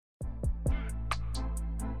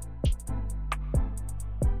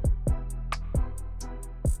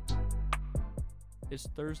It's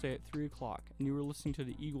Thursday at 3 o'clock, and you are listening to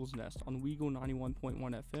the Eagles Nest on Weagle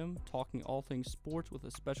 91.1 FM, talking all things sports with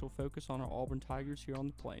a special focus on our Auburn Tigers here on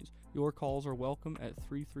the Plains. Your calls are welcome at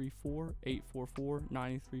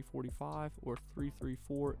 334-844-9345 or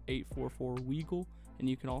 334-844-WEAGLE, and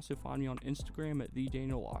you can also find me on Instagram at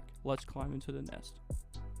TheDanielLocke. Let's climb into the nest.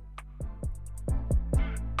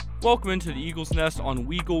 Welcome into the Eagles Nest on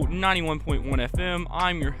Weagle 91.1 FM.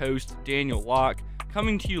 I'm your host, Daniel Locke,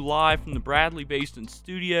 coming to you live from the Bradley-Baston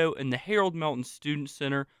studio in the Harold Melton Student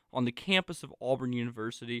Center on the campus of Auburn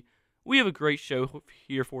University. We have a great show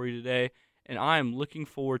here for you today, and I am looking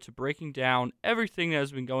forward to breaking down everything that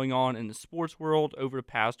has been going on in the sports world over the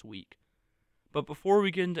past week. But before we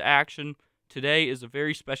get into action, today is a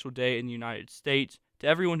very special day in the United States. To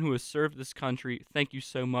everyone who has served this country, thank you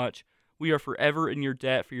so much. We are forever in your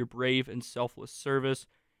debt for your brave and selfless service,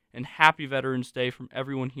 and happy Veterans Day from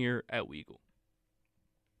everyone here at Weagle.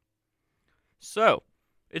 So,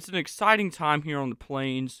 it's an exciting time here on the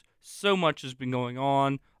Plains. So much has been going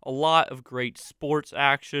on, a lot of great sports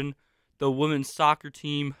action. The women's soccer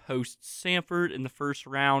team hosts Sanford in the first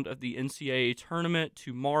round of the NCAA tournament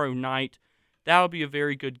tomorrow night. That'll be a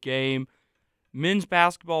very good game. Men's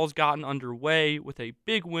basketball has gotten underway with a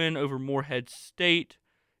big win over Morehead State,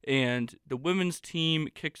 and the women's team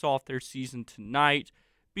kicks off their season tonight.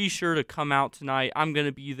 Be sure to come out tonight. I'm going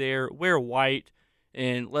to be there. Wear white.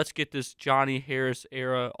 And let's get this Johnny Harris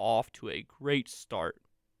era off to a great start.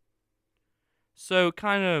 So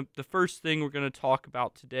kind of the first thing we're going to talk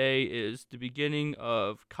about today is the beginning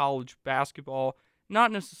of college basketball. Not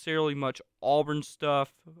necessarily much Auburn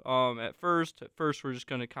stuff at first. At first, we're just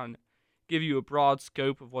going to kind of give you a broad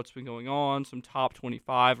scope of what's been going on, some top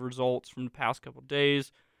 25 results from the past couple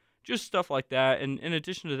days, just stuff like that. And in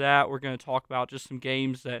addition to that, we're going to talk about just some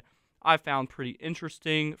games that I found pretty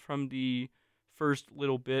interesting from the first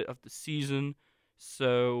little bit of the season.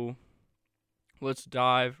 So let's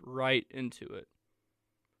dive right into it.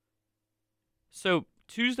 So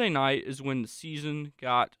Tuesday night is when the season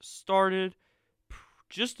got started.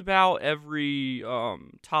 Just about every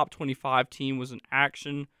top 25 team was in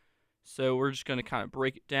action. So we're just going to kind of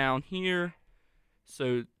break it down here.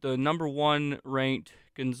 So the number one ranked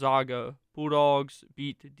Gonzaga Bulldogs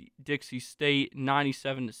beat Dixie State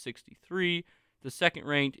 97-63. The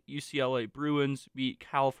second-ranked UCLA Bruins beat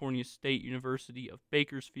California State University of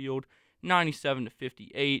Bakersfield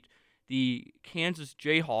 97-58. The Kansas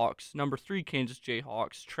Jayhawks, number 3 Kansas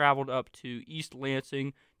Jayhawks, traveled up to East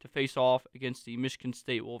Lansing to face off against the Michigan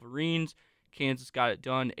State Wolverines. Kansas got it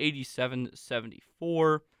done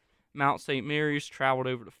 87-74. Mount St. Mary's traveled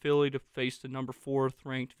over to Philly to face the number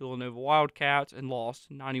 4th-ranked Villanova Wildcats and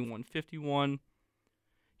lost 91-51.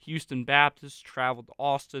 Houston Baptist traveled to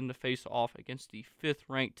Austin to face off against the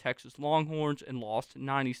 5th-ranked Texas Longhorns and lost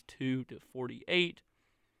 92-48.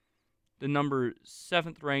 The number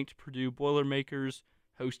 7th-ranked Purdue Boilermakers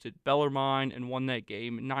hosted Bellarmine and won that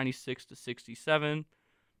game 96-67.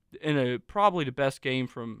 In probably the best game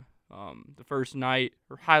from the first night,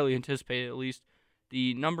 or highly anticipated at least,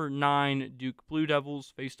 the number 9 Duke Blue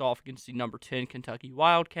Devils faced off against the number 10 Kentucky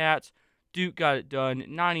Wildcats. Duke got it done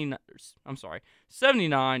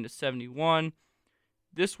 79-71.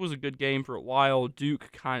 This was a good game for a while.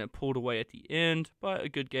 Duke kind of pulled away at the end, but a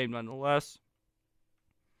good game nonetheless.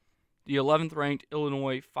 The 11th-ranked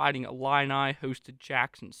Illinois Fighting Illini hosted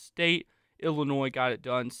Jackson State. Illinois got it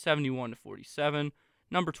done 71-47.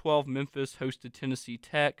 Number 12 Memphis hosted Tennessee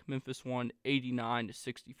Tech. Memphis won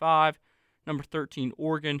 89-65. Number 13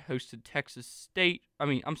 Oregon hosted Texas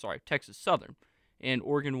Southern. And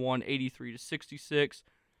Oregon won 83-66.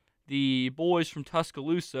 The boys from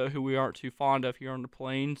Tuscaloosa, who we aren't too fond of here on the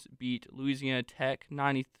Plains, beat Louisiana Tech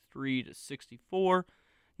 93-64.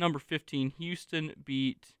 Number 15 Houston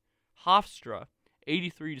beat Hofstra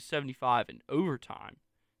 83-75 in overtime.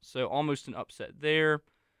 So almost an upset there.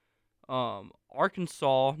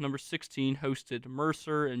 Arkansas, number 16, hosted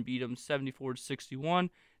Mercer and beat them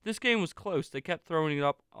 74-61. This game was close. They kept throwing it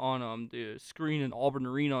up on the screen in Auburn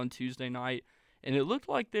Arena on Tuesday night. And it looked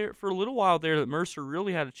like there for a little while there that Mercer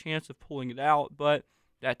really had a chance of pulling it out, but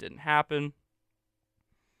that didn't happen.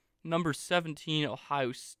 Number 17,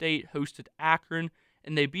 Ohio State hosted Akron,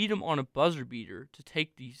 and they beat them on a buzzer beater to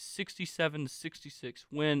take the 67-66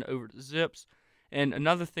 win over the Zips. And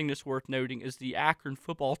another thing that's worth noting is the Akron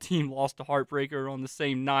football team lost a heartbreaker on the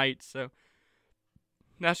same night, so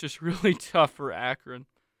that's just really tough for Akron.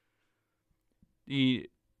 The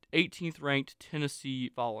 18th-ranked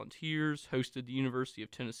Tennessee Volunteers hosted the University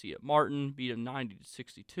of Tennessee at Martin, beat them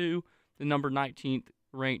 90-62. The number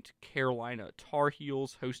 19th-ranked Carolina Tar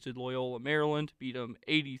Heels hosted Loyola Maryland, beat them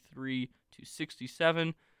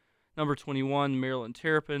 83-67. Number 21, Maryland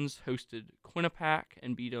Terrapins hosted Quinnipiac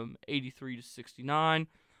and beat them 83-69.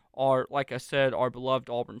 Like I said, our beloved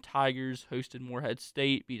Auburn Tigers hosted Morehead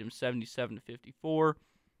State, beat them 77-54.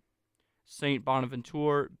 St.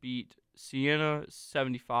 Bonaventure beat Siena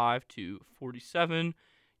 75-47.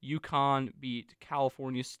 UConn beat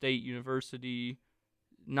California State University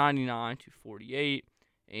 99-48.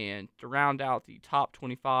 And to round out the top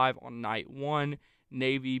 25 on night one,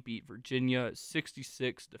 Navy beat Virginia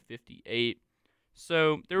 66-58.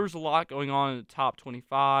 So there was a lot going on in the top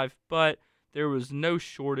 25, but there was no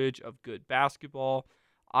shortage of good basketball.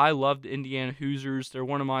 I love the Indiana Hoosiers. They're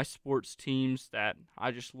one of my sports teams that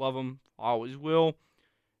I just love them. I always will.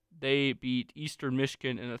 They beat Eastern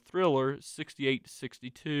Michigan in a thriller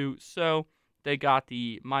 68-62. So they got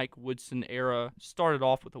the Mike Woodson era started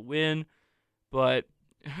off with a win, but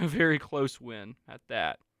a very close win at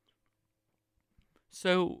that.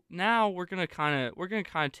 So now we're gonna kind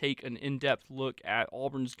of take an in-depth look at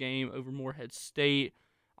Auburn's game over Morehead State.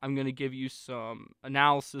 I'm gonna give you some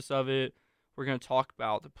analysis of it. We're gonna talk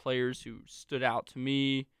about the players who stood out to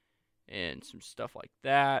me and some stuff like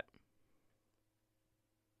that.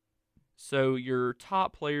 So your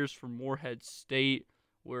top players from Morehead State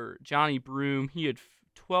were Johnny Broome. He had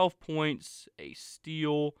 12 points, a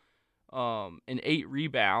steal, and 8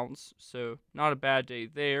 rebounds. So not a bad day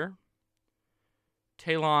there.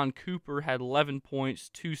 Talon Cooper had 11 points,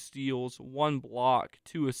 2 steals, 1 block,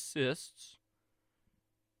 2 assists.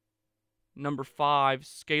 Number 5,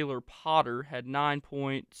 Scalar Potter had 9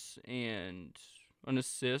 points and an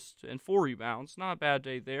assist and 4 rebounds. Not a bad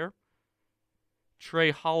day there.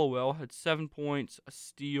 Trey Hollowell had 7 points, a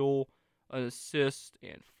steal, an assist,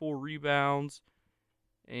 and 4 rebounds.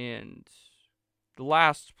 And the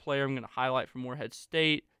last player I'm going to highlight from Morehead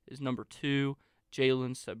State is number 2,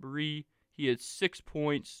 Jalen Sabri. He had 6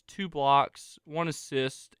 points, 2 blocks, 1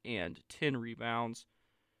 assist, and 10 rebounds.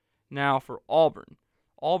 Now for Auburn.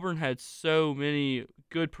 Auburn had so many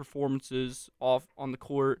good performances off on the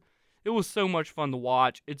court. It was so much fun to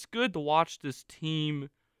watch. It's good to watch this team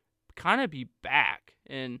kind of be back.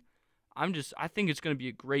 And I think it's going to be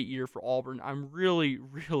a great year for Auburn. I'm really,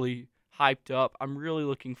 really hyped up. I'm really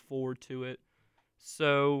looking forward to it.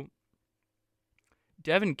 So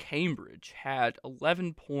Devin Cambridge had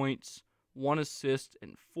 11 points, 1 assist,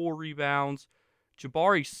 and 4 rebounds.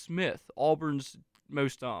 Jabari Smith, Auburn's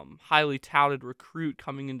most highly touted recruit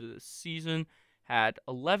coming into this season, had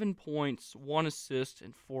 11 points, 1 assist,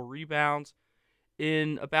 and 4 rebounds.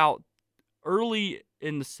 In about early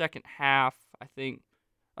in the second half, I think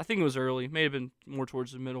it was early, may have been more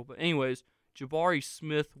towards the middle, but anyways, Jabari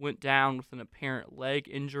Smith went down with an apparent leg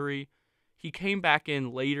injury. He came back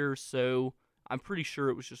in later, so I'm pretty sure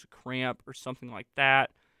it was just a cramp or something like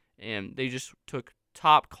that, and they just took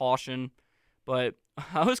top caution. But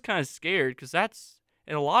I was kind of scared because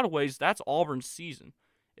in a lot of ways, that's Auburn's season.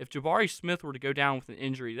 If Jabari Smith were to go down with an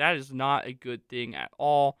injury, that is not a good thing at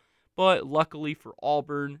all. But luckily for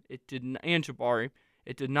Auburn, and Jabari,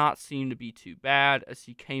 it did not seem to be too bad as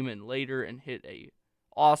he came in later and hit a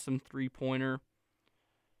awesome three-pointer.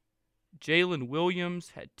 Jalen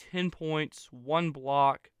Williams had 10 points, 1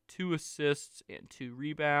 block, 2 assists, and 2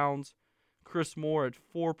 rebounds. Chris Moore had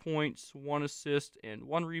 4 points, 1 assist, and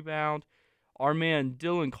 1 rebound. Our man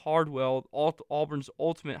Dylan Cardwell, Auburn's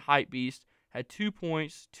ultimate hype beast, had 2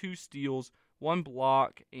 points, 2 steals, 1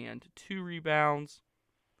 block, and 2 rebounds.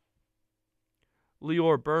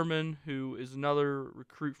 Lior Berman, who is another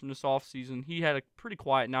recruit from this offseason, he had a pretty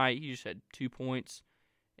quiet night. He just had 2 points,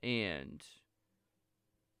 and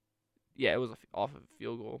it was off of a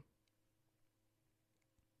field goal.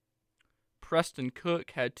 Preston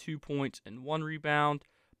Cook had 2 points and 1 rebound.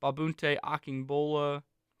 Babunte Akingbola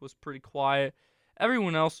was pretty quiet.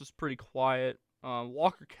 Everyone else was pretty quiet.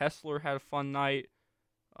 Walker Kessler had a fun night.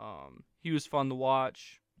 He was fun to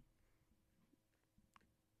watch.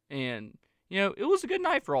 And, it was a good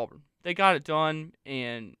night for Auburn. They got it done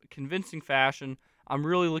in convincing fashion. I'm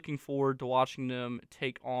really looking forward to watching them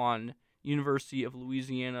take on University of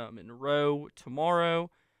Louisiana Monroe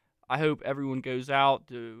tomorrow. I hope everyone goes out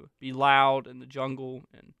to be loud in the jungle,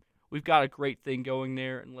 and we've got a great thing going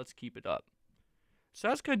there, and let's keep it up. So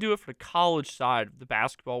that's going to do it for the college side of the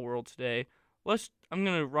basketball world today. I'm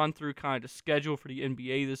going to run through kind of the schedule for the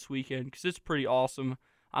NBA this weekend because it's pretty awesome.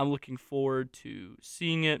 I'm looking forward to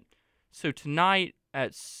seeing it. So tonight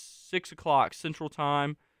at 6 o'clock Central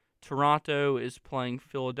Time, Toronto is playing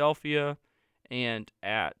Philadelphia, and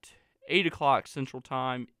at 8 o'clock Central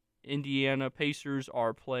Time, Indiana Pacers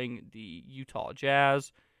are playing the Utah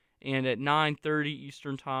Jazz, and at 9:30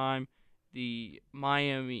 Eastern Time, The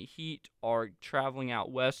Miami Heat are traveling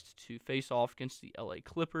out west to face off against the LA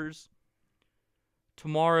Clippers.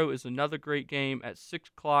 Tomorrow is another great game at 6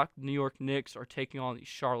 o'clock. The New York Knicks are taking on the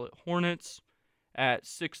Charlotte Hornets. At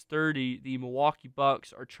 6:30, the Milwaukee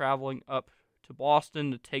Bucks are traveling up to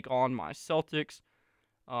Boston to take on my Celtics.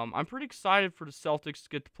 I'm pretty excited for the Celtics to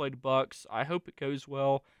get to play the Bucks. I hope it goes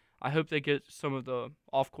well. I hope they get some of the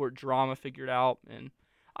off-court drama figured out, and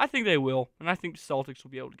I think they will, and I think the Celtics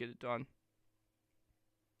will be able to get it done.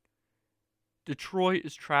 Detroit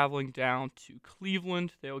is traveling down to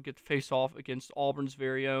Cleveland. They will get to face off against Auburn's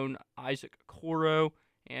very own Isaac Okoro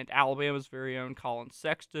and Alabama's very own Colin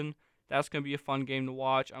Sexton. That's going to be a fun game to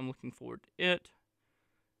watch. I'm looking forward to it.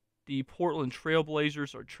 The Portland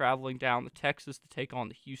Trailblazers are traveling down to Texas to take on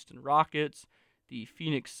the Houston Rockets. The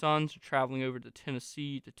Phoenix Suns are traveling over to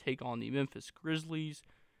Tennessee to take on the Memphis Grizzlies.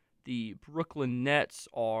 The Brooklyn Nets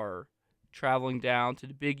are traveling down to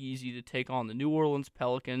the Big Easy to take on the New Orleans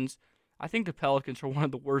Pelicans. I think the Pelicans are one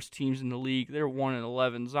of the worst teams in the league. They're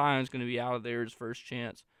 1-11. Zion's going to be out of there his first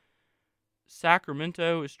chance.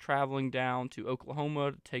 Sacramento is traveling down to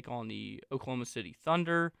Oklahoma to take on the Oklahoma City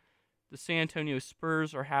Thunder. The San Antonio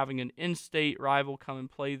Spurs are having an in-state rival come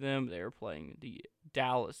and play them. They're playing the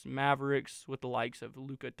Dallas Mavericks with the likes of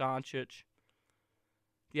Luka Doncic.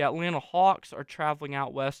 The Atlanta Hawks are traveling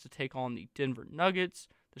out west to take on the Denver Nuggets.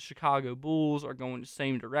 The Chicago Bulls are going the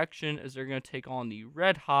same direction as they're going to take on the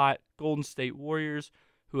red-hot Golden State Warriors,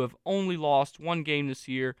 who have only lost one game this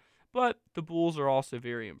year, but the Bulls are also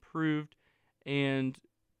very improved. And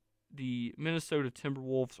the Minnesota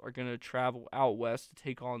Timberwolves are going to travel out west to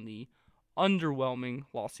take on the underwhelming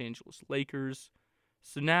Los Angeles Lakers.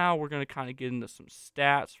 So now we're going to kind of get into some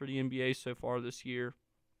stats for the NBA so far this year.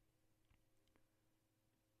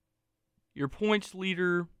 Your points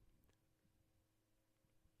leader.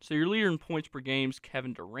 So your leader in points per game is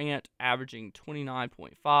Kevin Durant, averaging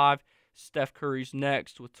 29.5. Steph Curry's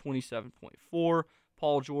next with 27.4.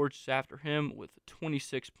 Paul George is after him with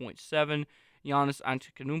 26.7. Giannis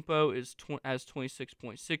Antetokounmpo has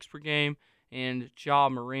 26.6 per game, and Ja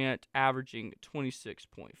Morant averaging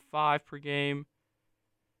 26.5 per game.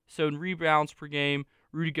 So in rebounds per game,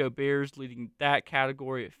 Rudy Gobert is leading that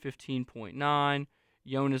category at 15.9.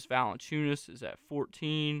 Jonas Valanciunas is at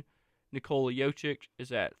 14. Nikola Jokic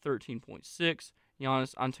is at 13.6.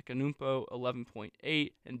 Giannis Antetokounmpo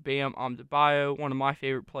 11.8, and Bam Adebayo, one of my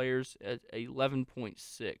favorite players, at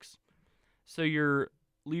 11.6. So your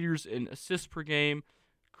leaders in assists per game: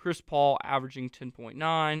 Chris Paul averaging 10.9,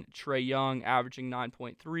 Trae Young averaging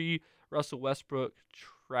 9.3, Russell Westbrook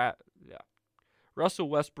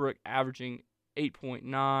averaging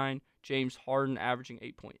 8.9, James Harden averaging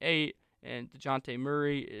 8.8, and DeJounte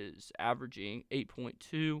Murray is averaging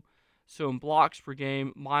 8.2. So in blocks per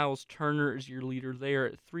game, Miles Turner is your leader there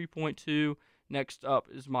at 3.2. Next up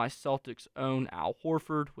is my Celtics' own Al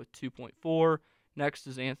Horford with 2.4. Next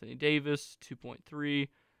is Anthony Davis, 2.3.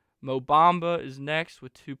 Mo Bamba is next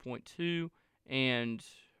with 2.2. And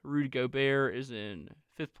Rudy Gobert is in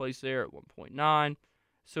fifth place there at 1.9.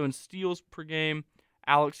 So in steals per game,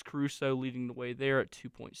 Alex Caruso leading the way there at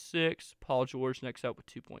 2.6. Paul George next up with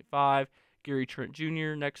 2.5. Gary Trent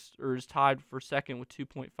Jr. is tied for second with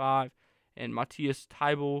 2.5. And Matthias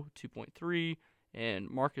Thybulle, 2.3. And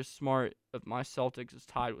Marcus Smart of my Celtics is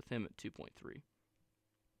tied with him at 2.3.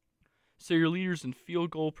 So your leaders in field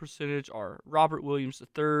goal percentage are Robert Williams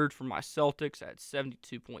III for my Celtics at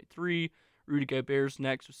 72.3. Rudy Gobert's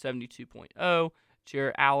next with 72.0.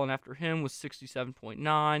 Jarrett Allen after him with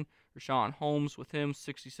 67.9. Rashawn Holmes with him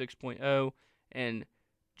 66.0. And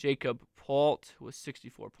Jacob Poult with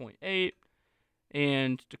 64.8.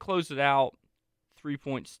 And to close it out,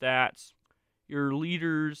 3-point stats. Your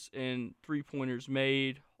leaders in three-pointers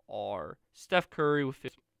made are Steph Curry with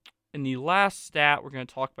 50. And the last stat we're going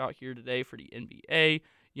to talk about here today for the NBA,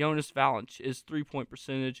 is 3-point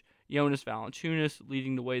percentage. Jonas Valanciunas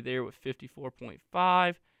leading the way there with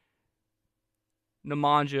 54.5.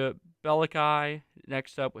 Nemanja Bjelica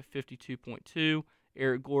next up with 52.2.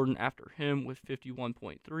 Eric Gordon after him with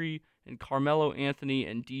 51.3. And Carmelo Anthony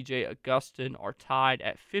and DJ Augustin are tied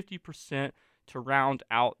at 50% to round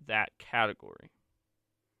out that category.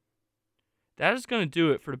 That is going to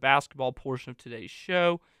do it for the basketball portion of today's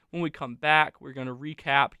show. When we come back, we're going to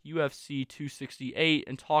recap UFC 268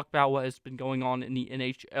 and talk about what has been going on in the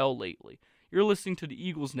NHL lately. You're listening to the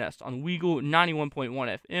Eagles Nest on Weagle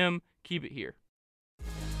 91.1 FM. Keep it here.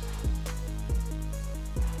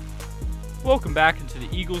 Welcome back into the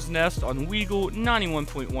Eagles Nest on Weagle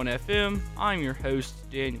 91.1 FM. I'm your host,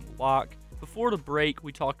 Daniel Locke. Before the break,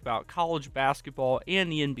 we talked about college basketball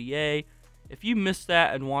and the NBA, If you missed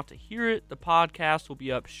that and want to hear it, the podcast will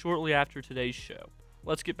be up shortly after today's show.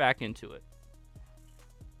 Let's get back into it.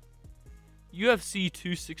 UFC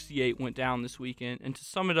 268 went down this weekend, and to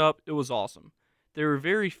sum it up, it was awesome. There were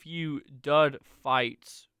very few dud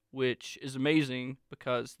fights, which is amazing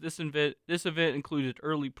because this event included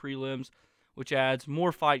early prelims, which adds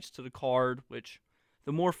more fights to the card, which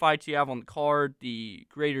the more fights you have on the card, the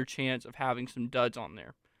greater chance of having some duds on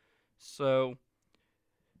there. So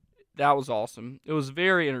that was awesome. It was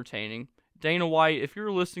very entertaining. Dana White, if you're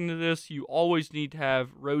listening to this, you always need to have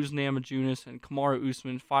Rose Namajunas and Kamaru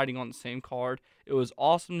Usman fighting on the same card. It was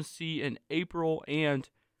awesome to see in April, and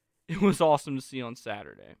it was awesome to see on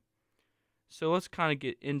Saturday. So let's kind of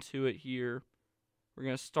get into it here. We're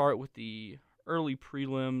going to start with the early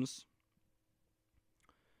prelims.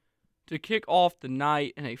 To kick off the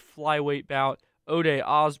night in a flyweight bout, Ode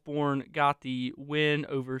Osborne got the win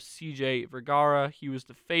over CJ Vergara. He was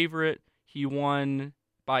the favorite. He won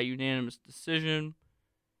by unanimous decision.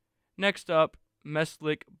 Next up,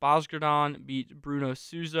 Meslik Bozgurdan beat Bruno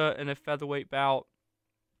Souza in a featherweight bout.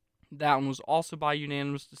 That one was also by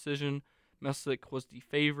unanimous decision. Meslik was the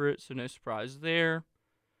favorite, so no surprise there.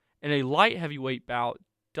 In a light heavyweight bout,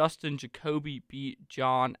 Dustin Jacoby beat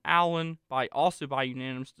John Allen also by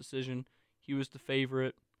unanimous decision. He was the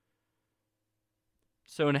favorite.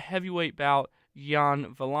 So in a heavyweight bout,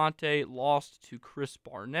 Gian Vellante lost to Chris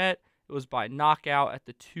Barnett. It was by knockout at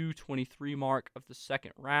the 2:23 mark of the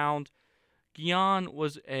second round. Gian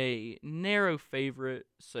was a narrow favorite,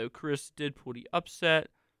 so Chris did pull the upset,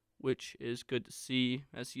 which is good to see,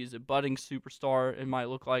 as he is a budding superstar, it might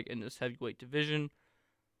look like, in this heavyweight division.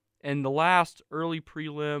 In the last early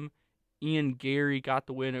prelim, Ian Gary got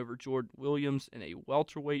the win over Jordan Williams in a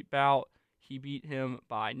welterweight bout. He beat him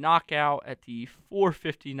by knockout at the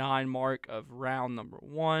 4:59 mark of round number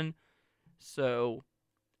 1. So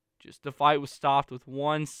just the fight was stopped with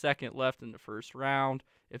 1 second left in the first round.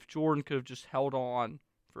 If Jordan could have just held on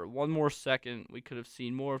for 1 more second, we could have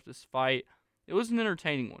seen more of this fight. It was an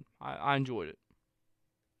entertaining one. I enjoyed it.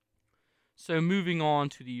 So moving on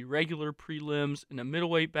to the regular prelims, in a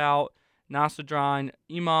middleweight bout, Nasruddin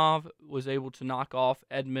Imavov was able to knock off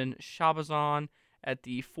Edmund Shabazan at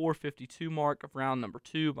the 4:52 mark of round number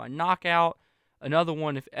 2 by knockout. Another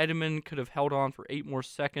one, if Edmund could have held on for 8 more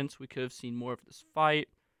seconds, we could have seen more of this fight,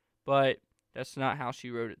 but that's not how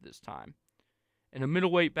she wrote it this time. In a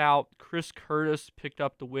middleweight bout, Chris Curtis picked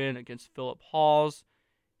up the win against Philip Hawes.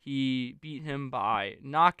 He beat him by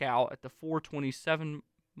knockout at the 4:27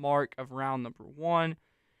 mark of round number 1.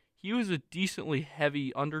 He was a decently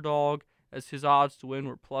heavy underdog, as his odds to win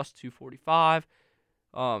were plus 245.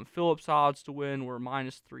 Phillips' odds to win were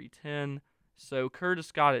minus 310. So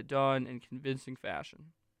Curtis got it done in convincing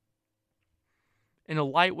fashion. In a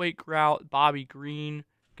lightweight bout, Bobby Green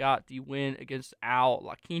got the win against Al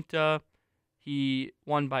La Quinta. He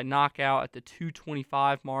won by knockout at the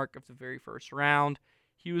 2:25 mark of the very first round.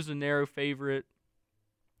 He was a narrow favorite.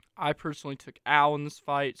 I personally took Al in this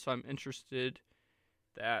fight, so I'm interested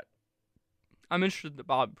that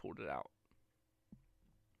Bobby pulled it out.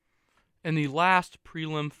 In the last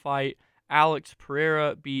prelim fight, Alex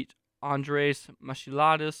Pereira beat Andres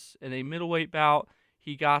Machiladis in a middleweight bout.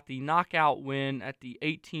 He got the knockout win at the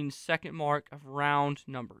 18-second mark of round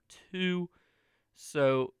number 2.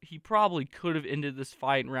 So he probably could have ended this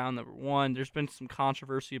fight in round number 1. There's been some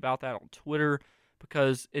controversy about that on Twitter,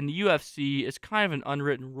 because in the UFC, it's kind of an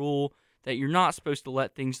unwritten rule that you're not supposed to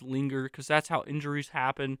let things linger, because that's how injuries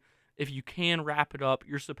happen. If you can wrap it up,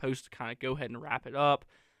 you're supposed to kind of go ahead and wrap it up.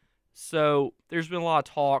 So there's been a lot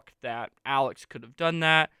of talk that Alex could have done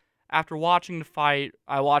that. After watching the fight,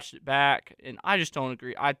 I watched it back, and I just don't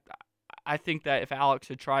agree. I think that if Alex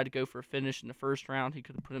had tried to go for a finish in the first round, he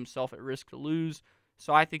could have put himself at risk to lose.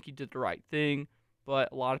 So I think he did the right thing, but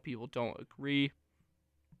a lot of people don't agree.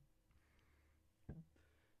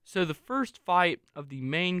 So the first fight of the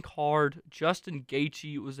main card, Justin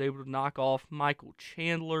Gaethje was able to knock off Michael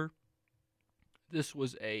Chandler. This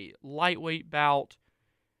was a lightweight bout.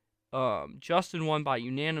 Justin won by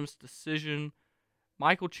unanimous decision.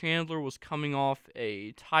 Michael Chandler was coming off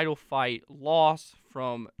a title fight loss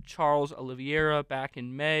from Charles Oliveira back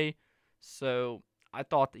in May, so I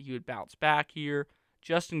thought that he would bounce back here.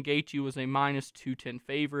 Justin Gaethje was a minus 210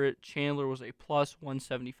 favorite. Chandler was a plus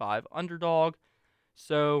 175 underdog.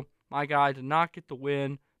 So my guy did not get the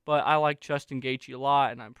win, but I like Justin Gaethje a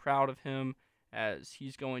lot, and I'm proud of him, as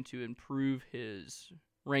he's going to improve his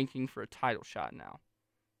ranking for a title shot now.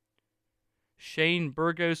 Shane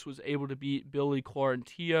Burgos was able to beat Billy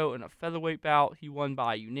Quarantillo in a featherweight bout. He won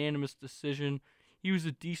by unanimous decision. He was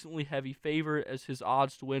a decently heavy favorite, as his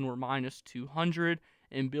odds to win were minus 200,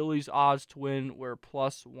 and Billy's odds to win were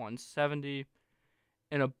plus 170.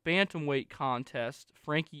 In a bantamweight contest,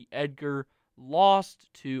 Frankie Edgar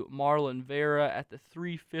lost to Marlon Vera at the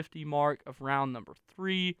 350 mark of round number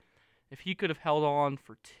 3. If he could have held on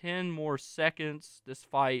for 10 more seconds, this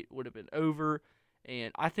fight would have been over,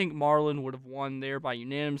 and I think Marlon would have won there by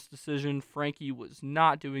unanimous decision. Frankie was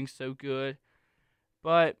not doing so good,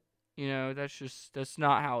 but, that's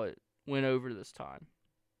not how it went over this time.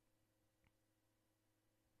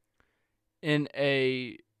 In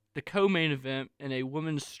the co-main event, in a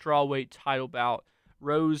women's strawweight title bout,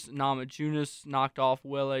 Rose Namajunas knocked off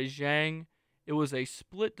Weili Zhang. It was a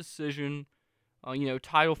split decision.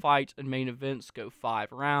 Title fights and main events go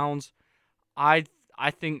 5 rounds. I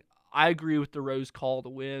think I agree with the Rose call to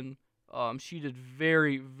win. She did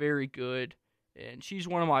very, very good, and she's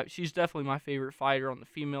definitely my favorite fighter on the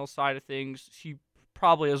female side of things. She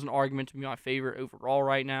probably has an argument to be my favorite overall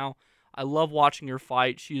right now. I love watching her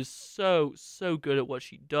fight. She is so, so good at what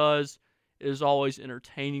she does. It is always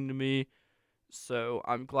entertaining to me, so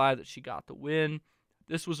I'm glad that she got the win.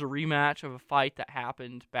 This was a rematch of a fight that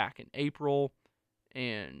happened back in April,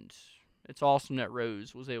 and it's awesome that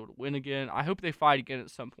Rose was able to win again. I hope they fight again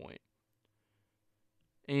at some point.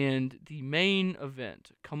 And the main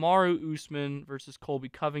event, Kamaru Usman versus Colby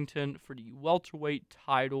Covington for the welterweight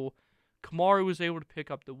title. Kamaru was able to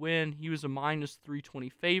pick up the win. He was a minus 320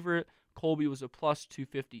 favorite. Colby was a plus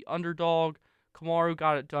 250 underdog. Kamaru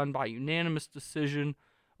got it done by unanimous decision.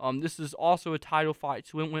 This is also a title fight,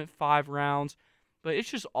 so it went 5 rounds. But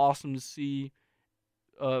it's just awesome to see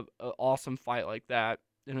an awesome fight like that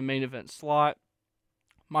in a main event slot.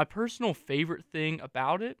 My personal favorite thing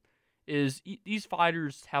about it is these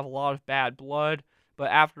fighters have a lot of bad blood,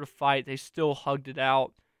 but after the fight, they still hugged it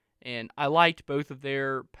out. And I liked both of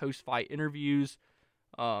their post-fight interviews.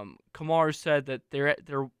 Kamaru said that they're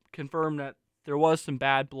confirmed that there was some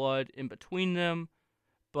bad blood in between them,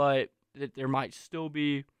 but that there might still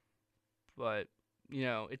be. But,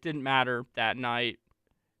 it didn't matter that night.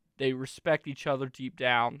 They respect each other deep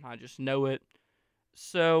down. I just know it.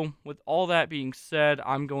 So, with all that being said,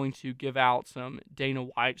 I'm going to give out some Dana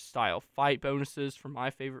White-style fight bonuses for my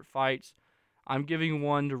favorite fights. I'm giving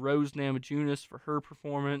one to Rose Namajunas for her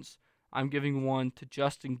performance. I'm giving one to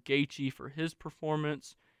Justin Gaethje for his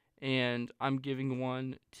performance. And I'm giving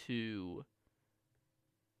one to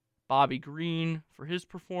Bobby Green for his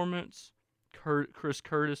performance. Chris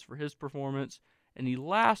Curtis for his performance. And the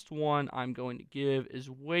last one I'm going to give is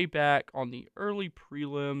way back on the early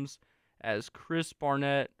prelims, as Chris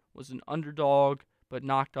Barnett was an underdog but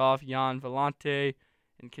knocked off Jan Vellante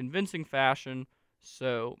in convincing fashion.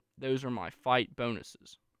 So those are my fight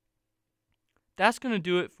bonuses. That's going to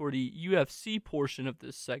do it for the UFC portion of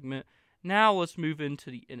this segment. Now let's move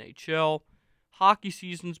into the NHL. Hockey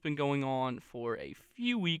season's been going on for a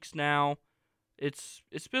few weeks now. It's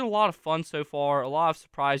been a lot of fun so far. A lot of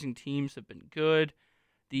surprising teams have been good.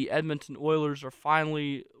 The Edmonton Oilers are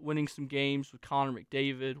finally winning some games with Connor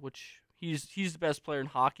McDavid, which he's the best player in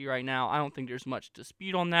hockey right now. I don't think there's much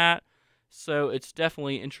dispute on that. So it's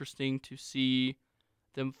definitely interesting to see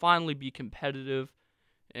them finally be competitive.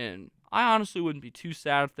 And I honestly wouldn't be too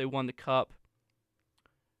sad if they won the cup.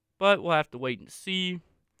 But we'll have to wait and see.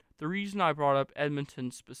 The reason I brought up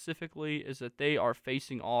Edmonton specifically is that they are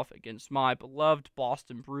facing off against my beloved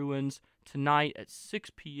Boston Bruins tonight at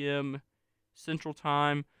 6 p.m. Central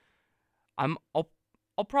Time. I'll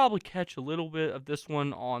probably catch a little bit of this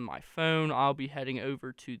one on my phone. I'll be heading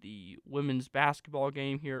over to the women's basketball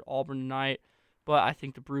game here at Auburn tonight, but I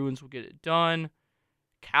think the Bruins will get it done.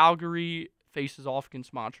 Calgary faces off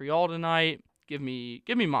against Montreal tonight. Give me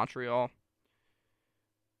Montreal.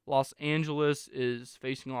 Los Angeles is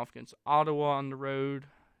facing off against Ottawa on the road.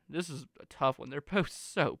 This is a tough one. They're both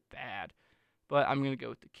so bad. But I'm going to go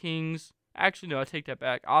with the Kings. Actually, no, I take that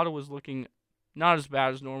back. Ottawa's looking not as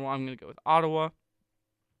bad as normal. I'm going to go with Ottawa.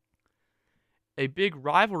 A big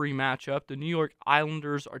rivalry matchup. The New York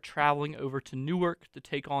Islanders are traveling over to Newark to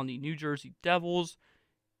take on the New Jersey Devils.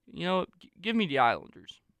 Give me the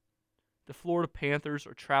Islanders. The Florida Panthers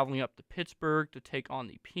are traveling up to Pittsburgh to take on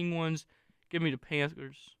the Penguins. Give me the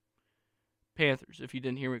Panthers. Panthers, if you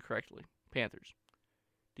didn't hear me correctly. Panthers.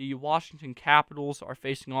 The Washington Capitals are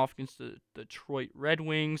facing off against the Detroit Red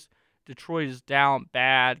Wings. Detroit is down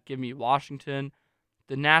bad. Give me Washington.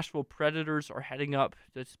 The Nashville Predators are heading up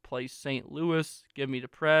to play St. Louis. Give me the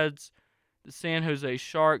Preds. The San Jose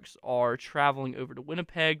Sharks are traveling over to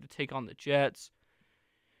Winnipeg to take on the Jets.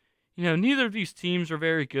 Neither of these teams are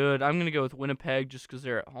very good. I'm going to go with Winnipeg just because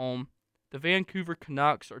they're at home. The Vancouver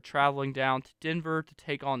Canucks are traveling down to Denver to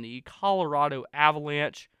take on the Colorado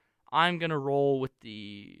Avalanche. I'm going to roll with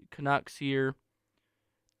the Canucks here.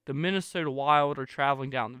 The Minnesota Wild are traveling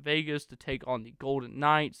down to Vegas to take on the Golden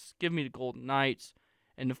Knights. Give me the Golden Knights.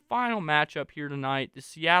 And the final matchup here tonight, the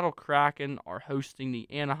Seattle Kraken are hosting the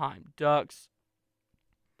Anaheim Ducks.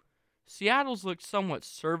 Seattle's looked somewhat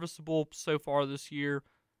serviceable so far this year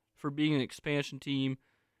for being an expansion team.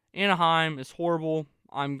 Anaheim is horrible.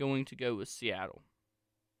 I'm going to go with Seattle.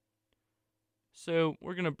 So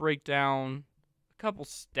we're going to break down a couple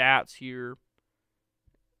stats here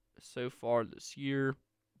so far this year.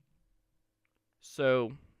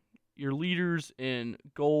 So your leaders in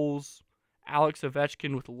goals, Alex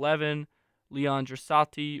Ovechkin with 11, Leon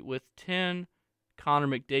Draisaitl with 10, Connor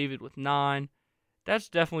McDavid with 9. That's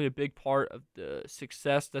definitely a big part of the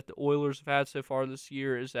success that the Oilers have had so far this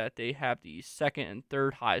year, is that they have the second and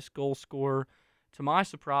third highest goal scorer. To my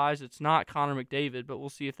surprise, it's not Connor McDavid, but we'll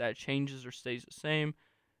see if that changes or stays the same.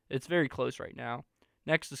 It's very close right now.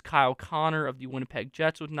 Next is Kyle Connor of the Winnipeg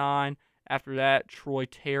Jets with 9. After that, Troy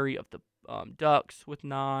Terry of the Ducks with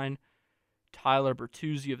 9. Tyler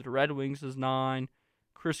Bertuzzi of the Red Wings is 9.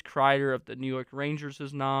 Chris Kreider of the New York Rangers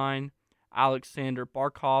is 9. Alexander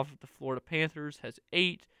Barkov of the Florida Panthers has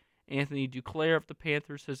 8. Anthony Duclair of the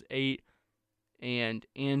Panthers has 8. And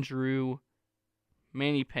Andrew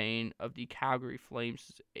Manny Payne of the Calgary Flames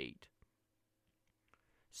is 8.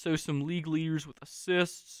 So some league leaders with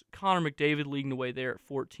assists. Connor McDavid leading the way there at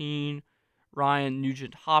 14. Ryan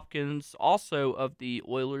Nugent-Hopkins, also of the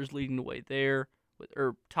Oilers, leading the way there,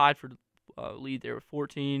 tied for the lead there with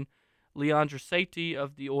 14. Leon Draisaitl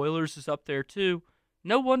of the Oilers is up there too.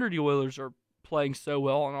 No wonder the Oilers are playing so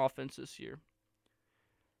well on offense this year.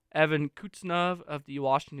 Evan Kuznetsov of the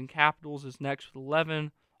Washington Capitals is next with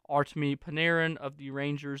 11. Artemi Panarin of the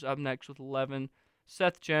Rangers up next with 11.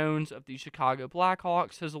 Seth Jones of the Chicago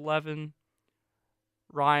Blackhawks has 11.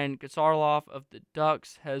 Ryan Getzlaf of the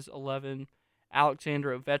Ducks has 11.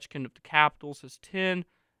 Alexander Ovechkin of the Capitals has 10.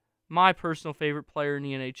 My personal favorite player in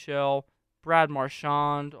the NHL, Brad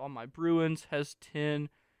Marchand on my Bruins, has 10.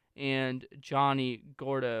 And Johnny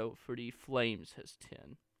Gordo for the Flames has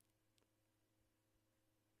 10.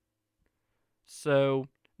 So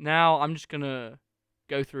now I'm just going to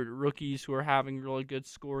go through the rookies who are having really good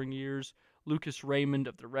scoring years. Lucas Raymond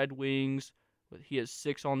of the Red Wings, he has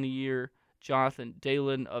 6 on the year. Jonathan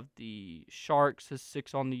Dahlen of the Sharks has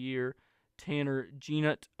 6 on the year. Tanner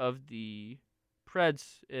Jeannot of the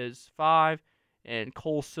Preds is 5. And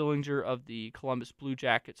Cole Sillinger of the Columbus Blue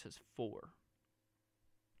Jackets has 4.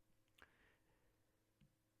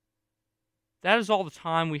 That is all the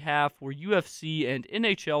time we have for UFC and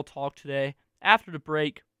NHL talk today. After the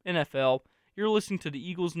break, NFL. You're listening to the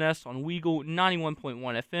Eagles Nest on Weagle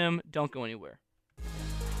 91.1 FM. Don't go anywhere.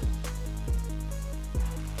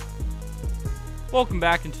 Welcome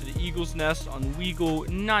back into the Eagles Nest on Weagle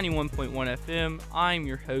 91.1 FM. I'm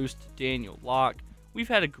your host, Daniel Locke. We've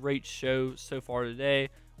had a great show so far today.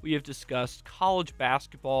 We have discussed college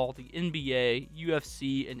basketball, the NBA,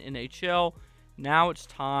 UFC, and NHL. Now it's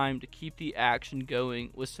time to keep the action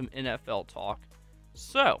going with some NFL talk.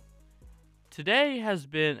 So, today has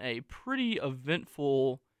been a pretty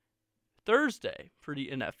eventful Thursday for the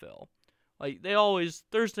NFL.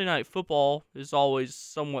 Thursday night football is always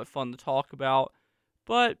somewhat fun to talk about.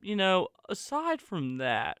 But, aside from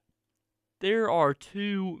that, there are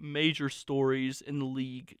 2 major stories in the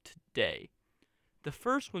league today. The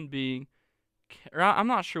first one being, I'm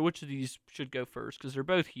not sure which of these should go first because they're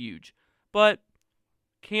both huge, but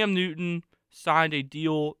Cam Newton signed a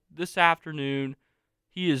deal this afternoon.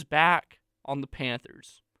 He is back on the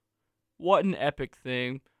Panthers. What an epic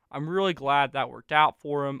thing. I'm really glad that worked out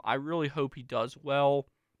for him. I really hope he does well.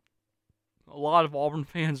 A lot of Auburn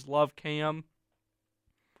fans love Cam.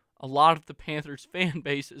 A lot of the Panthers fan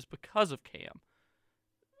base is because of Cam.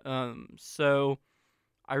 So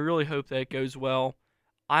I really hope that it goes well.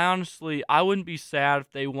 I wouldn't be sad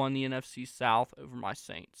if they won the NFC South over my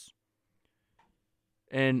Saints.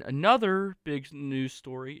 And another big news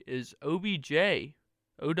story is OBJ,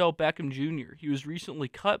 Odell Beckham Jr. He was recently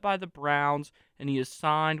cut by the Browns, and he is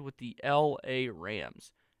signed with the LA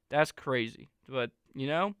Rams. That's crazy. But,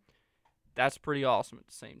 that's pretty awesome at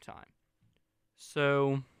the same time.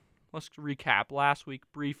 So, let's recap last week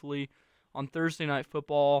briefly. On Thursday Night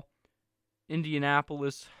Football,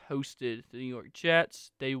 Indianapolis hosted the New York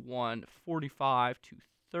Jets. They won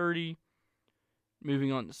 45-30.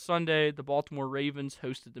 Moving on to Sunday, the Baltimore Ravens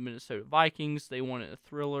hosted the Minnesota Vikings. They won in a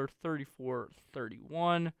thriller,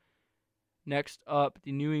 34-31. Next up,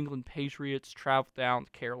 the New England Patriots traveled down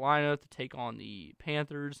to Carolina to take on the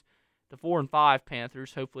Panthers. The 4-5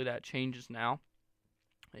 Panthers, hopefully that changes now.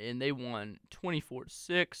 And they won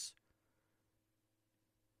 24-6.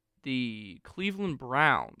 The Cleveland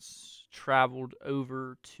Browns traveled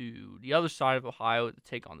over to the other side of Ohio to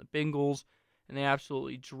take on the Bengals, and they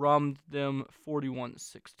absolutely drummed them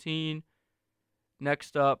 41-16.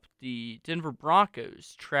 Next up, the Denver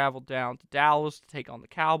Broncos traveled down to Dallas to take on the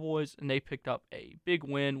Cowboys, and they picked up a big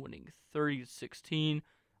win, winning 30-16.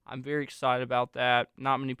 I'm very excited about that.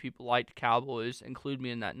 Not many people like the Cowboys, include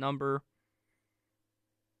me in that number.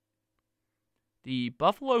 The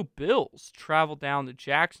Buffalo Bills traveled down to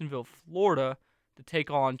Jacksonville, Florida to take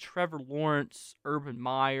on Trevor Lawrence, Urban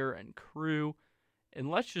Meyer, and crew. And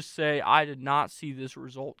let's just say I did not see this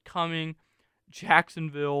result coming.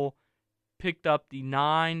 Jacksonville picked up the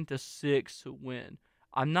 9-6 win.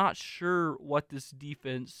 I'm not sure what this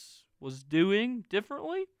defense was doing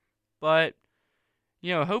differently, but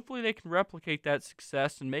hopefully they can replicate that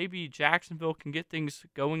success and maybe Jacksonville can get things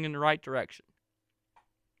going in the right direction.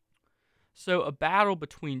 So a battle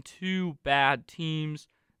between two bad teams.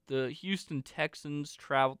 The Houston Texans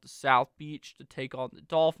traveled to South Beach to take on the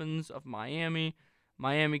Dolphins of Miami.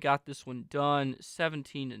 Miami got this one done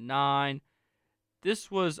 17-9. This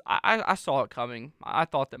was, I saw it coming. I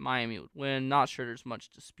thought that Miami would win. Not sure there's much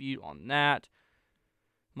dispute on that.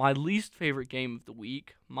 My least favorite game of the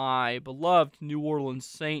week, my beloved New Orleans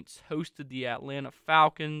Saints hosted the Atlanta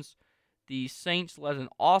Falcons. The Saints led an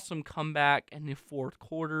awesome comeback in the fourth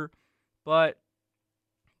quarter, but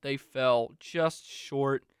they fell just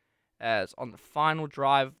short as on the final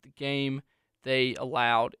drive of the game, they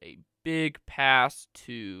allowed a big pass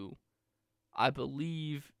to, I'm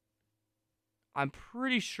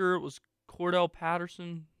pretty sure it was Cordell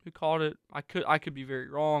Patterson who caught it. I could be very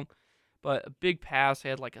wrong, but a big pass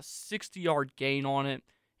had like a 60-yard gain on it,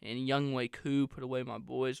 and Younghoe Koo put away my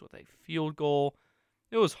boys with a field goal.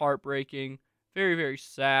 It was heartbreaking, very, very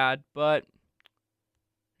sad, but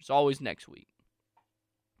there's always next week.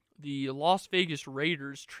 The Las Vegas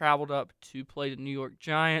Raiders traveled up to play the New York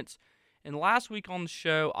Giants, and last week on the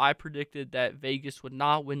show, I predicted that Vegas would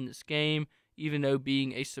not win this game, even though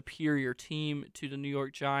being a superior team to the New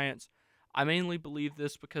York Giants. I mainly believe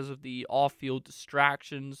this because of the off-field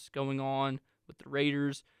distractions going on with the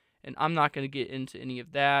Raiders, and I'm not going to get into any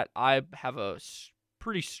of that. I have a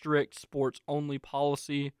pretty strict sports-only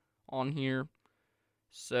policy on here,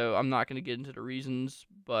 so I'm not going to get into the reasons,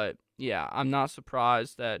 but yeah, I'm not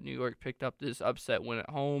surprised that New York picked up this upset win at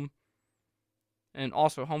home, and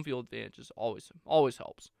also home field advantage always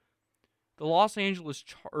helps. The Los Angeles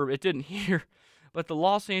the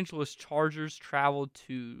Los Angeles Chargers traveled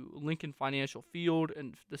to Lincoln Financial Field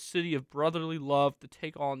and the city of brotherly love to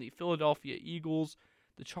take on the Philadelphia Eagles.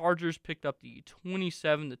 The Chargers picked up the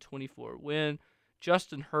 27-24 win.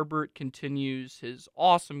 Justin Herbert continues his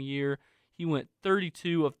awesome year. He went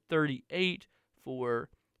 32 of 38 for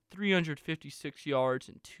 356 yards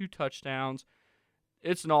and 2 touchdowns.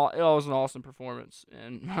 It was an awesome performance,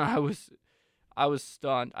 and I was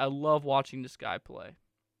stunned. I love watching this guy play.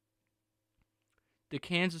 The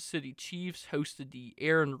Kansas City Chiefs hosted the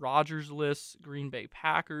Aaron Rodgers-less Green Bay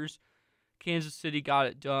Packers. Kansas City got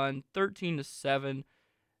it done, 13-7.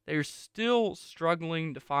 They're still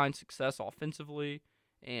struggling to find success offensively,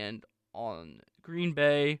 and on Green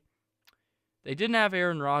Bay, they didn't have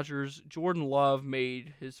Aaron Rodgers. Jordan Love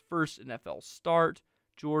made his first NFL start.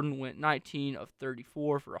 Jordan went 19 of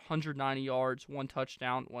 34 for 190 yards, 1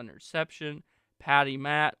 touchdown, 1 interception. Patty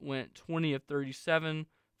Matt went 20 of 37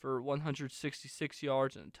 for 166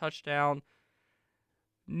 yards and a touchdown.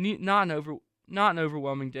 Not an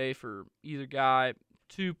overwhelming day for either guy.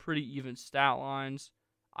 2 pretty even stat lines.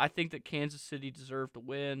 I think that Kansas City deserved to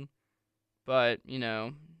win, but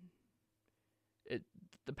the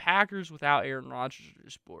Packers without Aaron Rodgers are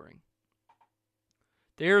just boring.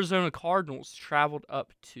 The Arizona Cardinals traveled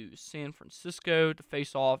up to San Francisco to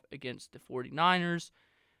face off against the 49ers,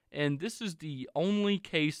 and this is the only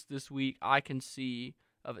case this week I can see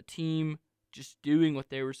of a team just doing what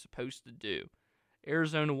they were supposed to do.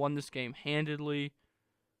 Arizona won this game handedly.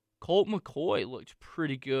 Colt McCoy looked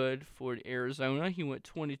pretty good for Arizona. He went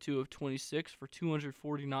 22 of 26 for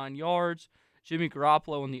 249 yards. Jimmy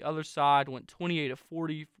Garoppolo on the other side went 28 of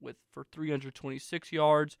 40 for 326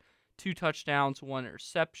 yards, 2 touchdowns, 1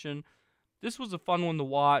 interception. This was a fun one to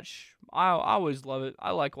watch. I always love it.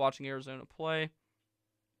 I like watching Arizona play.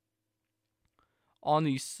 On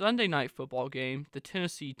the Sunday night football game, the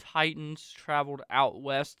Tennessee Titans traveled out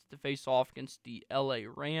west to face off against the LA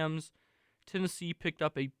Rams. Tennessee picked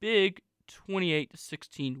up a big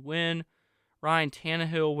 28-16 win. Ryan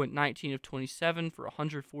Tannehill went 19 of 27 for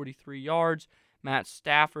 143 yards. Matt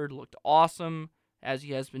Stafford looked awesome, as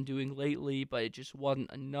he has been doing lately, but it just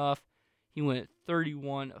wasn't enough. He went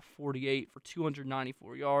 31 of 48 for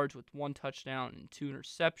 294 yards with 1 touchdown and 2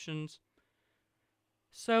 interceptions.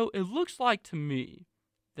 So it looks like to me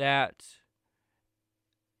that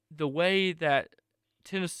the way that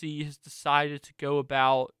Tennessee has decided to go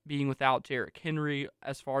about being without Derrick Henry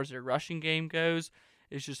as far as their rushing game goes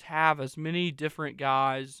is just have as many different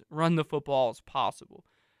guys run the football as possible.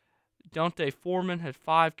 Dante Foreman had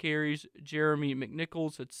 5 carries, Jeremy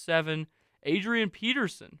McNichols had 7, Adrian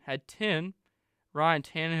Peterson had 10, Ryan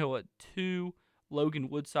Tannehill had 2, Logan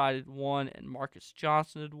Woodside had 1, and Marcus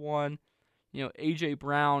Johnson had 1. A.J.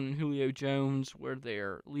 Brown and Julio Jones were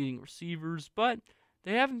their leading receivers, but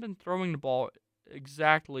they haven't been throwing the ball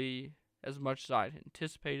exactly as much as I had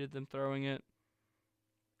anticipated them throwing it.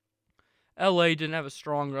 LA didn't have a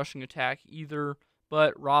strong rushing attack either,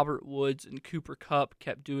 but Robert Woods and Cooper Kupp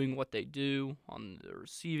kept doing what they do on the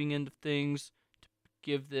receiving end of things to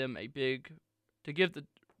give them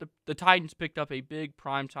the Titans picked up a big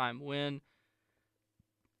primetime win.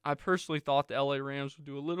 I personally thought the LA Rams would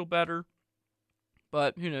do a little better,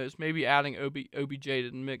 but who knows, maybe adding OBJ to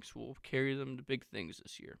the mix will carry them to big things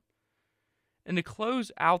this year. And to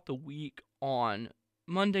close out the week on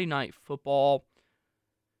Monday Night Football,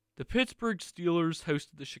 the Pittsburgh Steelers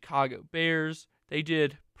hosted the Chicago Bears. They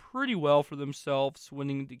did pretty well for themselves,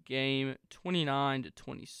 winning the game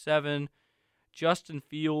 29-27. Justin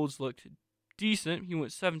Fields looked decent. He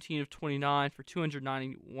went 17 of 29 for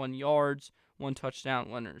 291 yards, 1 touchdown,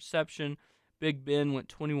 1 interception. Big Ben went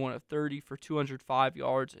 21 of 30 for 205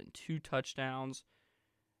 yards and 2 touchdowns.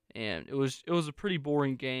 And it was a pretty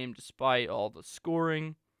boring game despite all the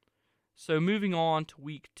scoring. So moving on to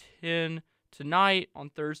Week 10, tonight on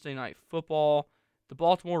Thursday Night Football, the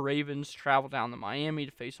Baltimore Ravens travel down to Miami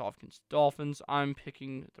to face off against the Dolphins. I'm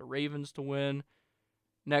picking the Ravens to win.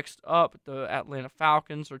 Next up, the Atlanta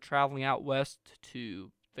Falcons are traveling out west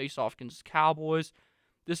to face off against the Cowboys.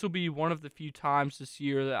 This will be one of the few times this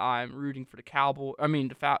year that I'm rooting for the Cowboys.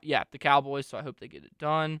 The Cowboys, so I hope they get it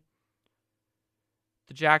done.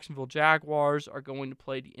 The Jacksonville Jaguars are going to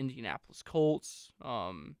play the Indianapolis Colts.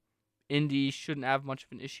 Indy shouldn't have much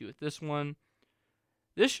of an issue with this one.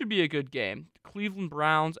 This should be a good game. The Cleveland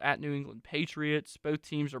Browns at New England Patriots. Both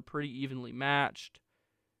teams are pretty evenly matched.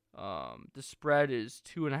 The spread is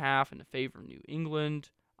 2.5 in the favor of New England.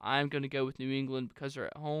 I'm going to go with New England because they're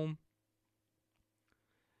at home.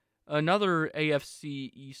 Another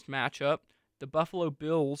AFC East matchup. The Buffalo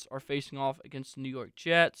Bills are facing off against the New York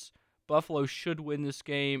Jets. Buffalo should win this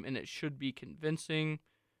game, and it should be convincing.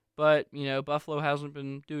 But, Buffalo hasn't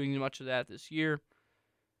been doing much of that this year,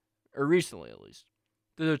 or recently at least.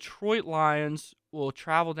 The Detroit Lions will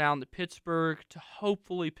travel down to Pittsburgh to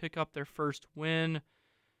hopefully pick up their first win.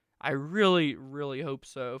 I really, really hope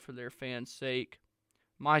so for their fans' sake.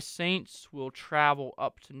 My Saints will travel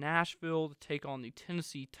up to Nashville to take on the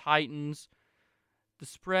Tennessee Titans. The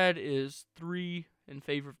spread is 3 in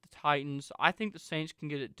favor of the Titans. I think the Saints can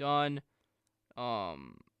get it done.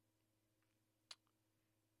 Teron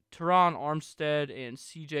Armstead and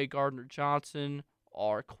C.J. Gardner-Johnson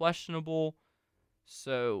are questionable.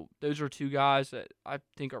 So those are 2 guys that I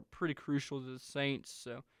think are pretty crucial to the Saints.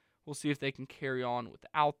 So we'll see if they can carry on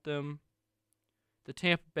without them. The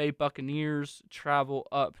Tampa Bay Buccaneers travel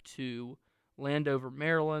up to Landover,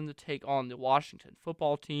 Maryland to take on the Washington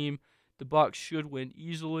football team. The Bucs should win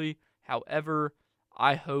easily. However,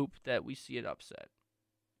 I hope that we see an upset.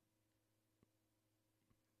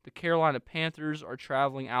 The Carolina Panthers are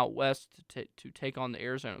traveling out west to take on the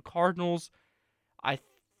Arizona Cardinals. I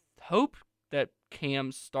hope that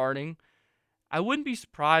Cam's starting. I wouldn't be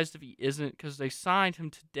surprised if he isn't because they signed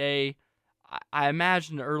him today. I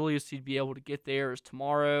imagine the earliest he'd be able to get there is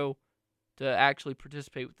tomorrow to actually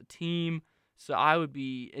participate with the team. So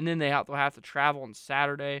and then they'll have to travel on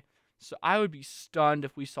Saturday. So I would be stunned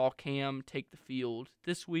if we saw Cam take the field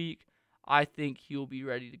this week. I think he'll be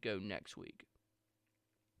ready to go next week.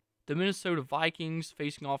 The Minnesota Vikings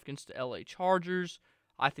facing off against the LA Chargers.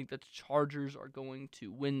 I think that the Chargers are going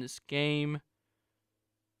to win this game.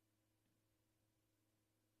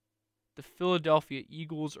 The Philadelphia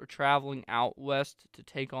Eagles are traveling out west to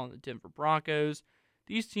take on the Denver Broncos.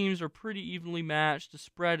 These teams are pretty evenly matched. The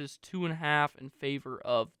spread is 2.5 in favor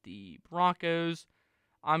of the Broncos.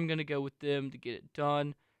 I'm going to go with them to get it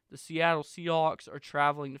done. The Seattle Seahawks are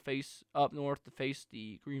traveling to face up north to face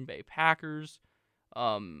the Green Bay Packers.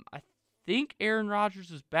 I think Aaron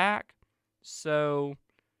Rodgers is back, so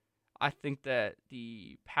I think that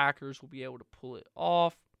the Packers will be able to pull it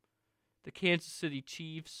off. The Kansas City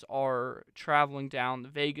Chiefs are traveling down to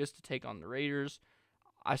Vegas to take on the Raiders.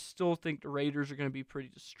 I still think the Raiders are going to be pretty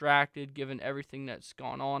distracted given everything that's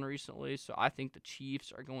gone on recently. So I think the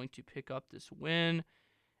Chiefs are going to pick up this win.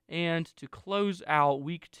 And to close out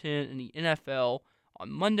Week 10 in the NFL,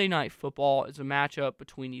 on Monday Night Football is a matchup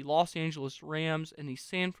between the Los Angeles Rams and the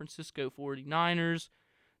San Francisco 49ers.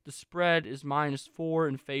 The spread is -4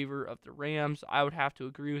 in favor of the Rams. I would have to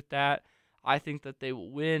agree with that. I think that they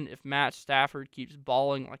will win if Matt Stafford keeps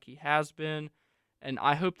balling like he has been. And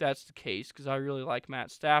I hope that's the case because I really like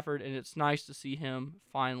Matt Stafford, and it's nice to see him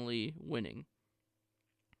finally winning.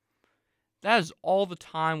 That is all the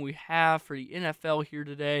time we have for the NFL here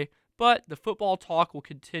today, but the football talk will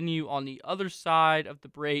continue on the other side of the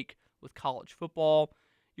break with college football.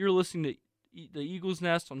 You're listening to the Eagles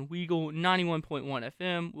Nest on Weagle 91.1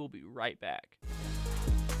 FM. We'll be right back.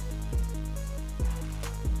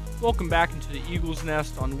 Welcome back into the Eagles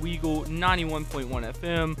Nest on Weagle 91.1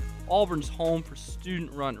 FM, Auburn's home for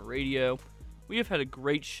student-run radio. We have had a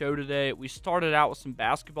great show today. We started out with some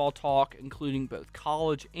basketball talk, including both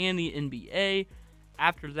college and the NBA.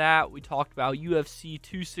 After that, we talked about UFC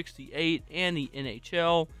 268 and the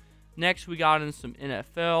NHL. Next, we got into some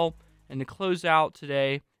NFL. And to close out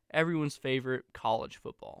today, everyone's favorite, college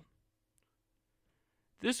football.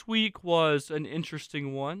 This week was an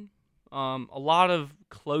interesting one. A lot of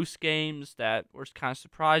close games that were kind of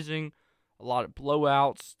surprising. A lot of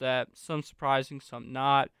blowouts that some surprising, some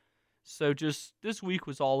not. So just this week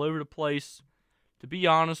was all over the place. To be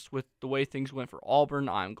honest, with the way things went for Auburn,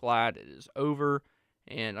 I'm glad it is over.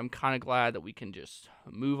 And I'm kind of glad that we can just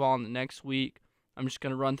move on the next week. I'm just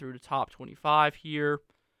going to run through the top 25 here.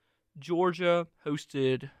 Georgia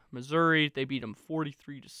hosted Missouri. They beat them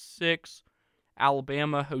 43-6.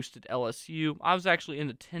 Alabama hosted LSU. I was actually in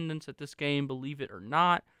attendance at this game, believe it or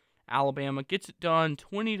not. Alabama gets it done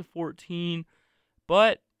 20-14.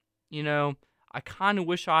 But, I kind of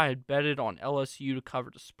wish I had betted on LSU to cover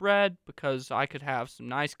the spread because I could have some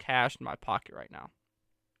nice cash in my pocket right now.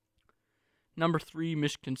 Number 3,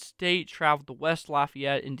 Michigan State traveled to West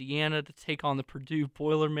Lafayette, Indiana to take on the Purdue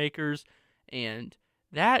Boilermakers, and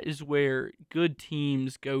that is where good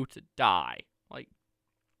teams go to die. Like,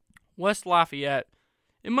 West Lafayette,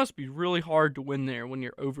 it must be really hard to win there when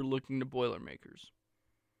you're overlooking the Boilermakers.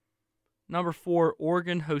 Number 4,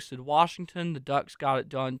 Oregon hosted Washington. The Ducks got it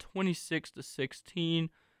done 26-16.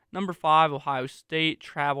 Number 5, Ohio State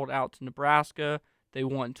traveled out to Nebraska. They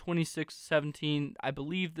won 26-17. I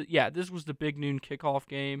believe that, this was the big noon kickoff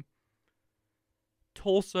game.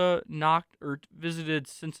 Tulsa visited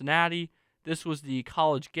Cincinnati. This was the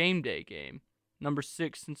college game day game. Number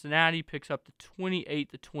 6, Cincinnati picks up the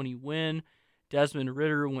 28-20 win. Desmond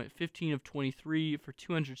Ridder went 15 of 23 for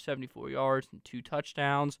 274 yards and 2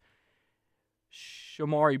 touchdowns.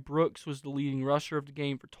 Shamari Brooks was the leading rusher of the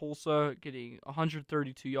game for Tulsa, getting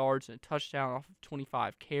 132 yards and a touchdown off of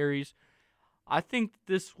 25 carries. I think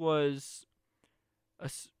this was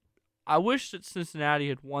I wish that Cincinnati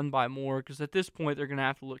had won by more because at this point they're going to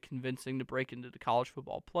have to look convincing to break into the college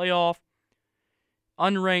football playoff.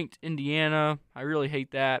 Unranked Indiana, I really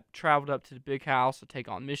hate that, traveled up to the Big House to take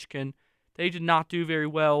on Michigan. They did not do very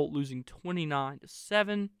well, losing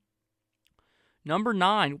 29-7. Number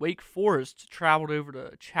 9, Wake Forest traveled over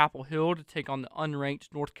to Chapel Hill to take on the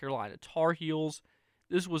unranked North Carolina Tar Heels.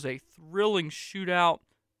 This was a thrilling shootout,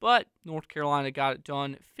 but North Carolina got it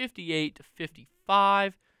done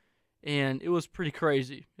 58-55, and it was pretty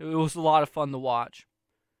crazy. It was a lot of fun to watch.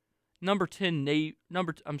 Number 10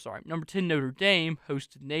 Notre Dame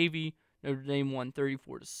hosted Navy. Notre Dame won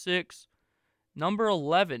 34-6. Number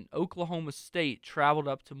 11, Oklahoma State traveled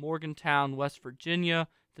up to Morgantown, West Virginia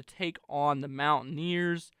to take on the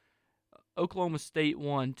Mountaineers. Oklahoma State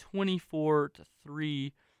won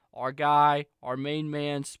 24-3. Our main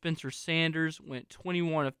man, Spencer Sanders, went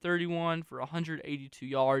 21 of 31 for 182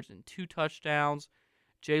 yards and 2 touchdowns.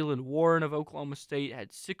 Jalen Warren of Oklahoma State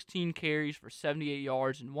had 16 carries for 78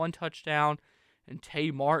 yards and 1 touchdown. And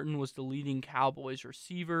Tay Martin was the leading Cowboys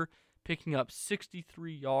receiver, picking up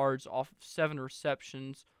 63 yards off of 7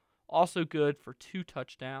 receptions. Also good for 2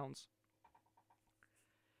 touchdowns.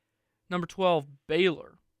 Number 12,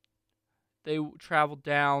 Baylor. They traveled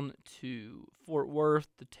down to Fort Worth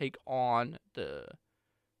to take on the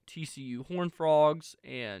TCU Horned Frogs,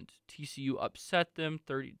 and TCU upset them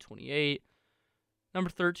 30-28. Number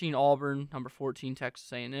 13, Auburn. Number 14,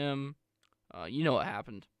 Texas A&M. You know what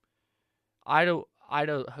happened.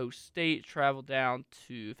 Idaho State traveled down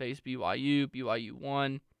to face BYU. BYU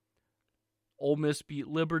won. Ole Miss beat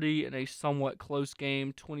Liberty in a somewhat close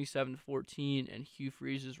game, 27-14, and Hugh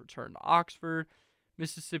Freeze's return to Oxford.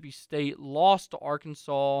 Mississippi State lost to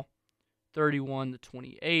Arkansas,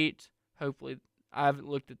 31-28. Hopefully, I haven't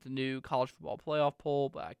looked at the new college football playoff poll,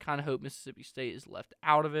 but I kind of hope Mississippi State is left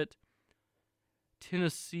out of it.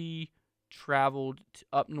 Tennessee traveled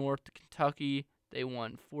up north to Kentucky. They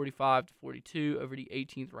won 45-42 over the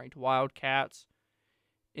 18th ranked Wildcats.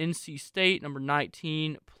 NC State, number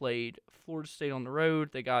 19, played Florida State on the road.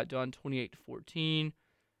 They got it done 28-14.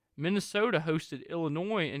 Minnesota hosted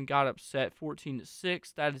Illinois and got upset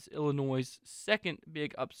 14-6. That is Illinois' second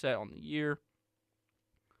big upset on the year.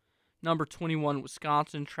 Number 21,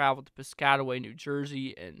 Wisconsin, traveled to Piscataway, New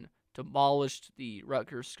Jersey, and demolished the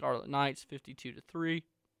Rutgers Scarlet Knights 52-3.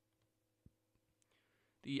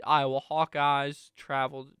 The Iowa Hawkeyes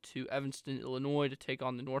traveled to Evanston, Illinois, to take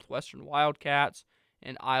on the Northwestern Wildcats,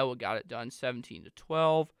 and Iowa got it done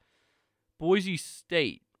 17-12. Boise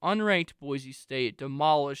State, unranked Boise State,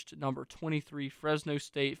 demolished number 23 Fresno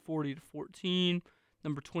State 40-14.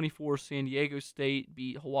 Number 24 San Diego State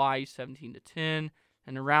beat Hawaii 17-10.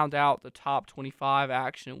 And to round out the top 25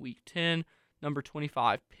 action in Week 10, number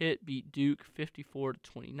 25 Pitt beat Duke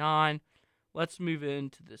 54-29. Let's move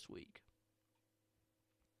into this week.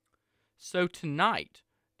 So tonight,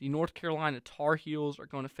 the North Carolina Tar Heels are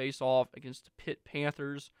going to face off against the Pitt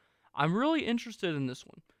Panthers. I'm really interested in this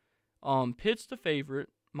one. Pitt's the favorite,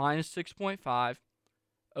 minus 6.5.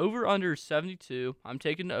 Over-under 72. I'm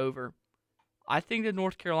taking the over. I think that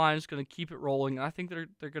North Carolina is going to keep it rolling, and I think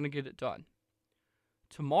they're going to get it done.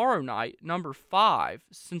 Tomorrow night, number 5,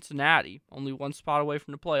 Cincinnati, only one spot away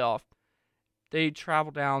from the playoff. They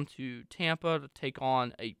travel down to Tampa to take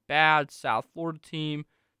on a bad South Florida team.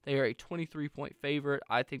 They are a 23-point favorite.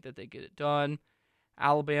 I think that they get it done.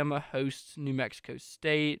 Alabama hosts New Mexico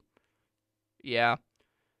State. Yeah.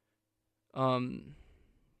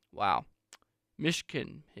 Wow.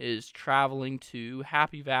 Michigan is traveling to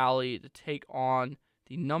Happy Valley to take on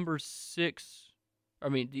the the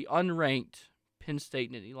unranked Penn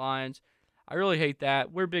State Nittany Lions. I really hate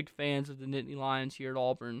that. We're big fans of the Nittany Lions here at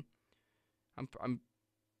Auburn.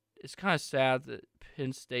 It's kind of sad that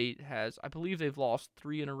Penn State has, I believe they've lost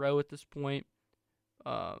 3 in a row at this point.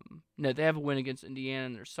 No, they have a win against Indiana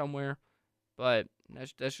in there somewhere, but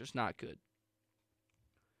that's just not good.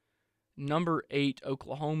 Number 8,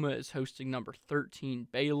 Oklahoma is hosting number 13,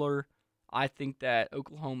 Baylor. I think that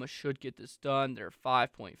Oklahoma should get this done. They're a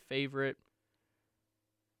 5-point favorite.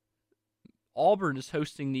 Auburn is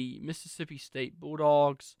hosting the Mississippi State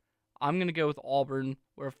Bulldogs. I'm going to go with Auburn.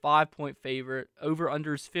 We're a 5-point favorite.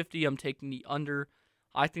 Over-under is 50. I'm taking the under.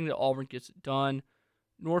 I think that Auburn gets it done.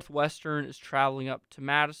 Northwestern is traveling up to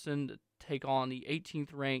Madison to take on the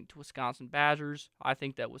 18th-ranked Wisconsin Badgers. I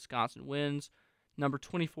think that Wisconsin wins. Number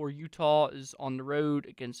 24, Utah, is on the road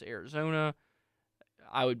against Arizona.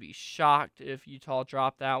 I would be shocked if Utah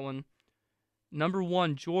dropped that one. Number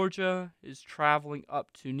 1, Georgia, is traveling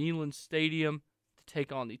up to Neyland Stadium to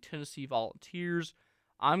take on the Tennessee Volunteers.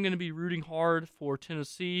 I'm going to be rooting hard for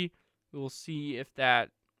Tennessee. We will see if that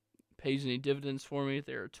pays any dividends for me.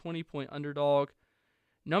 They're a 20-point underdog.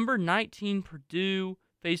 Number 19, Purdue,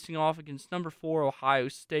 facing off against number 4, Ohio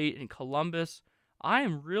State in Columbus. I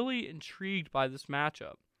am really intrigued by this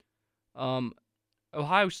matchup.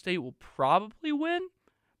 Ohio State will probably win,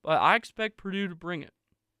 but I expect Purdue to bring it.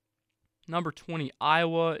 Number 20,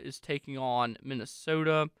 Iowa, is taking on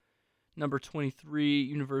Minnesota. Number 23,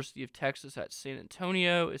 University of Texas at San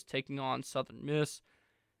Antonio, is taking on Southern Miss.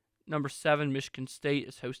 Number 7, Michigan State,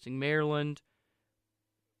 is hosting Maryland.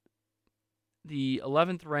 The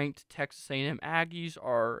 11th-ranked Texas A&M Aggies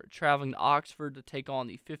are traveling to Oxford to take on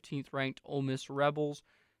the 15th-ranked Ole Miss Rebels.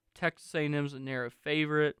 Texas A&M is a narrow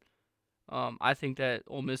favorite. I think that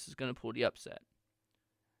Ole Miss is going to pull the upset.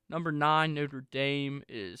 Number 9, Notre Dame,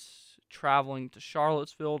 is traveling to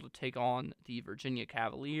Charlottesville to take on the Virginia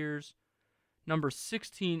Cavaliers. Number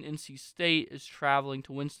 16, NC State, is traveling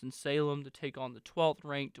to Winston-Salem to take on the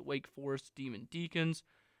 12th-ranked Wake Forest Demon Deacons.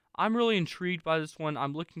 I'm really intrigued by this one.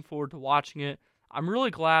 I'm looking forward to watching it. I'm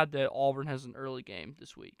really glad that Auburn has an early game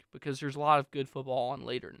this week because there's a lot of good football on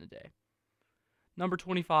later in the day. Number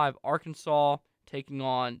 25, Arkansas, taking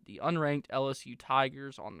on the unranked LSU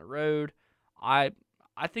Tigers on the road. I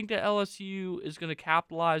think that LSU is going to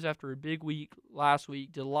capitalize after a big week last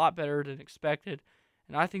week, did a lot better than expected,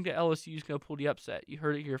 and I think that LSU is going to pull the upset. You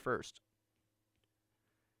heard it here first.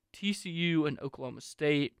 TCU and Oklahoma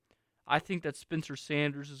State. I think that Spencer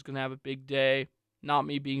Sanders is going to have a big day. Not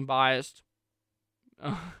me being biased.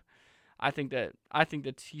 I think that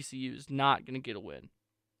TCU is not going to get a win.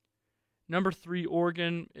 Number 3,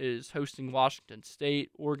 Oregon, is hosting Washington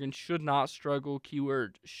State. Oregon should not struggle.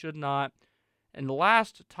 Keyword should not. And the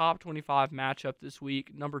last top 25 matchup this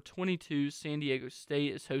week, number 22, San Diego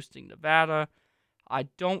State, is hosting Nevada. I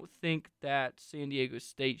don't think that San Diego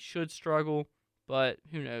State should struggle. but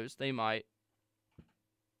who knows? They might.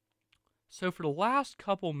 So for the last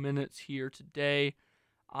couple minutes here today,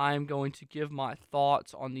 I'm going to give my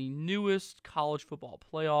thoughts on the newest college football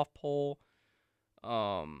playoff poll.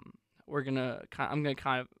 I'm gonna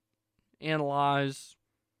kind of analyze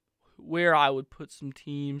where I would put some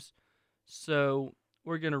teams. So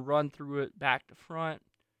we're gonna run through it back to front.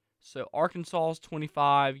 So Arkansas is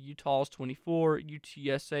 25, Utah is 24,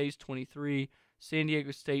 UTSA is 23, San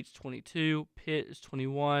Diego State's 22, Pitt is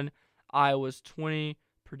 21, Iowa's 20,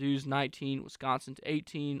 Purdue's 19, Wisconsin's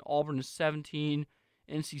 18, Auburn is 17,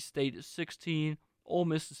 NC State is 16, Ole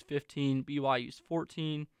Miss is 15, BYU's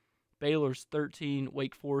 14, Baylor's 13,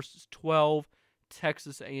 Wake Forest is 12,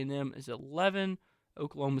 Texas A&M is 11,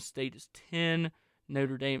 Oklahoma State is 10,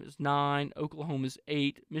 Notre Dame is 9, Oklahoma is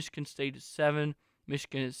 8, Michigan State is 7,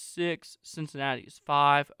 Michigan is 6, Cincinnati is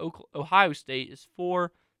 5, Ohio State is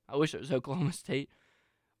 4, I wish it was Oklahoma State,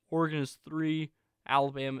 Oregon is 3,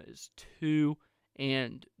 Alabama is 2,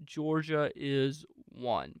 and Georgia is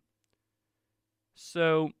 1.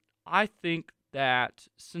 So I think that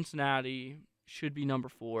Cincinnati should be number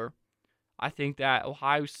 4. I think that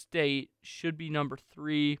Ohio State should be number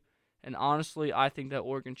 3, and honestly, I think that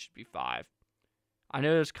Oregon should be 5. I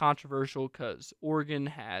know that's controversial because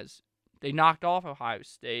they knocked off Ohio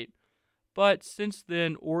State, but since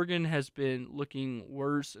then, Oregon has been looking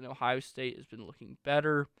worse and Ohio State has been looking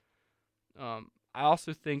better. I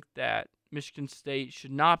also think that Michigan State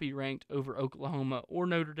should not be ranked over Oklahoma or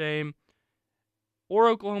Notre Dame, or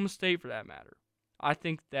Oklahoma State for that matter. I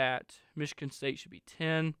think that Michigan State should be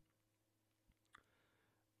 10.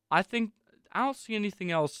 I don't see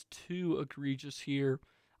anything else too egregious here.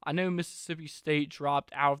 I know Mississippi State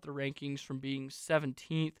dropped out of the rankings from being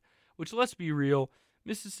 17th, which, let's be real,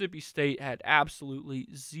 Mississippi State had absolutely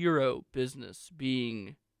zero business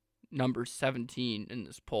being number 17 in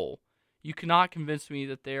this poll. You cannot convince me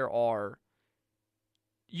that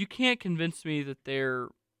you can't convince me that there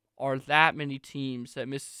are that many teams that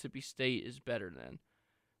Mississippi State is better than.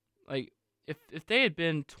 Like, if they had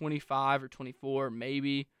been 25 or 24,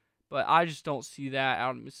 maybe, but I just don't see that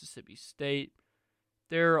out of Mississippi State.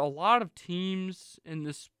 There are a lot of teams in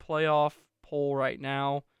this playoff poll right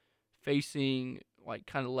now facing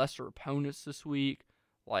kind of lesser opponents this week,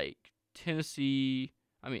 like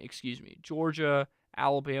Georgia,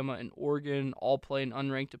 Alabama, and Oregon all play an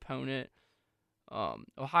unranked opponent.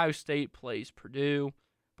 Ohio State plays Purdue,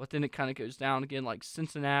 but then it kind of goes down again, like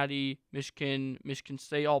Cincinnati, Michigan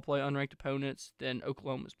State all play unranked opponents. Then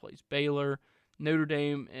Oklahoma plays Baylor. Notre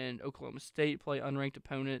Dame and Oklahoma State play unranked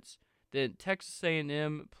opponents. Then Texas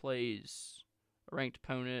A&M plays a ranked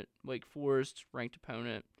opponent. Wake Forest, ranked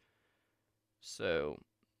opponent. So,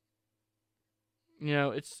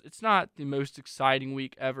 it's not the most exciting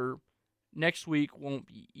week ever. Next week won't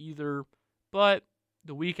be either, but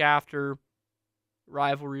the week after,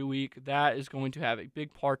 rivalry week, that is going to have a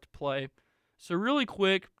big part to play. So really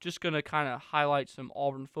quick, just going to kind of highlight some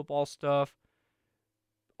Auburn football stuff.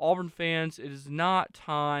 Auburn fans, it is not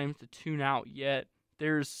time to tune out yet.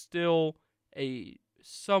 There's still a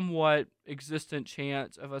somewhat existent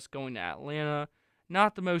chance of us going to Atlanta.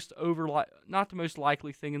 Not the most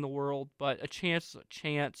likely thing in the world, but a chance is a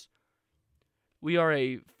chance. We are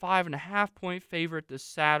a 5.5 point favorite this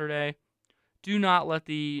Saturday. Do not let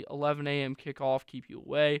the 11 a.m. kickoff keep you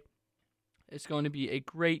away. It's going to be a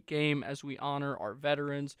great game as we honor our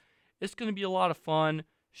veterans. It's going to be a lot of fun.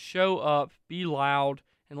 Show up, be loud,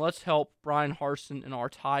 and let's help Brian Harsin and our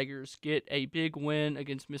Tigers get a big win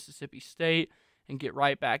against Mississippi State and get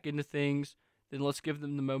right back into things. Then let's give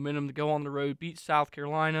them the momentum to go on the road, beat South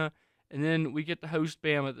Carolina, and then we get to host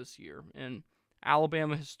Bama this year. And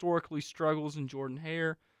Alabama historically struggles in Jordan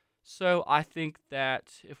Hare, so I think that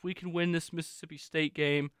if we can win this Mississippi State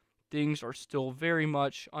game, things are still very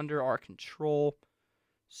much under our control.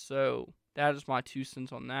 So that is my 2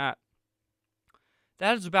 cents on that.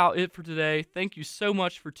 That is about it for today. Thank you so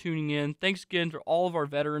much for tuning in. Thanks again to all of our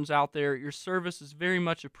veterans out there. Your service is very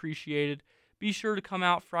much appreciated. Be sure to come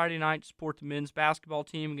out Friday night to support the men's basketball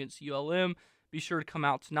team against ULM. Be sure to come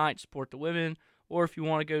out tonight to support the women. Or if you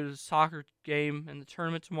want to go to the soccer game and the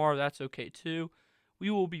tournament tomorrow, that's okay too. We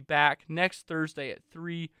will be back next Thursday at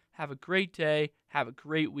 3. Have a great day. Have a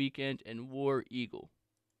great weekend. And War Eagle.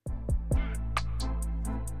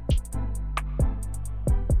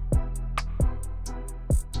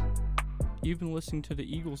 You've been listening to the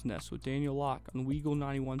Eagles Nest with Daniel Locke on Weagle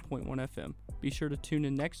 91.1 FM. Be sure to tune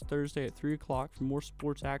in next Thursday at 3 o'clock for more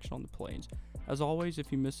sports action on the Plains. As always,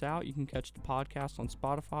 if you miss out, you can catch the podcast on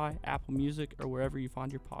Spotify, Apple Music, or wherever you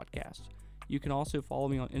find your podcasts. You can also follow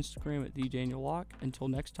me on Instagram at TheDanielLocke. Until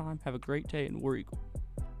next time, have a great day and War Eagle.